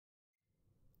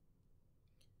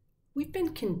We've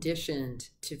been conditioned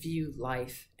to view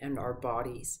life and our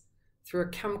bodies through a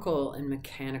chemical and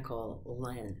mechanical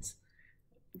lens.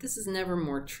 This is never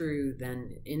more true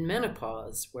than in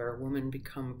menopause, where women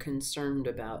become concerned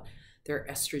about their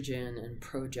estrogen and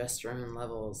progesterone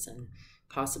levels and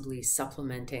possibly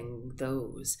supplementing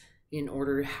those in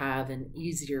order to have an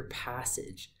easier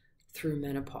passage through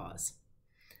menopause.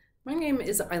 My name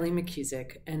is Eileen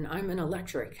McKusick, and I'm an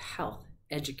electric health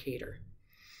educator.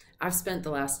 I've spent the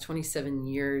last 27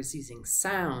 years using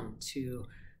sound to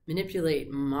manipulate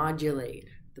and modulate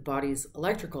the body's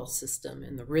electrical system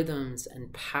and the rhythms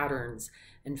and patterns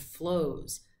and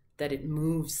flows that it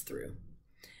moves through.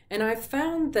 And I've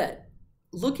found that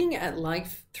looking at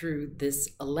life through this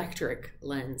electric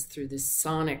lens, through this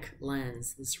sonic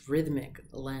lens, this rhythmic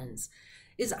lens,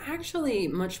 is actually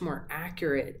much more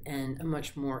accurate and a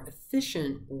much more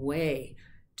efficient way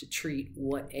to treat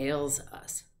what ails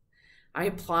us. I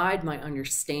applied my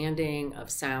understanding of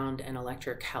sound and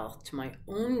electric health to my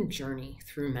own journey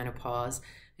through menopause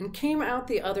and came out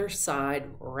the other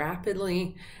side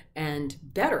rapidly and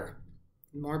better,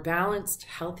 more balanced,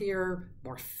 healthier,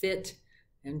 more fit,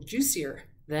 and juicier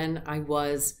than I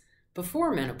was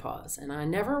before menopause. And I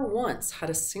never once had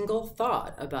a single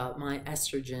thought about my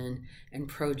estrogen and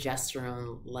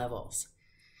progesterone levels.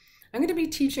 I'm going to be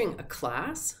teaching a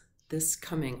class this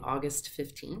coming August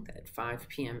 15th at 5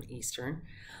 p.m. Eastern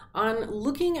on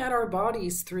looking at our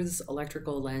bodies through this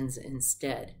electrical lens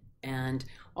instead, and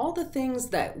all the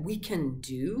things that we can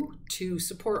do to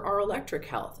support our electric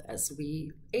health as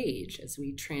we age, as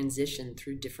we transition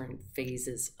through different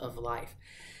phases of life.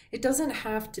 It doesn't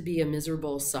have to be a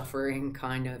miserable, suffering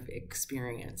kind of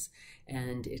experience,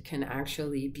 and it can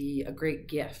actually be a great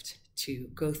gift to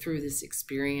go through this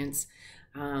experience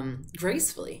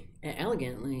gracefully and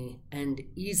elegantly and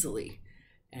easily.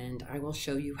 And I will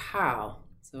show you how.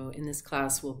 So in this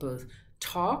class, we'll both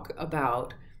talk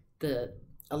about the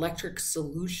electric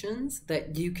solutions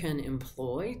that you can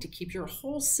employ to keep your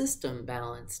whole system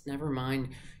balanced, never mind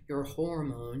your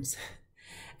hormones.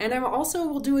 And I also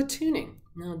will do a tuning.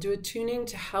 I'll do a tuning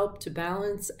to help to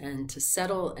balance and to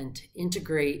settle and to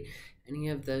integrate any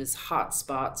of those hot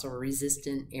spots or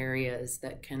resistant areas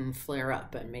that can flare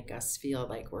up and make us feel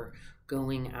like we're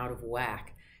going out of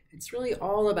whack. It's really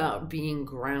all about being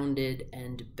grounded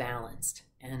and balanced,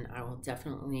 and I will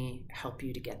definitely help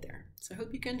you to get there. So I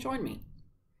hope you can join me.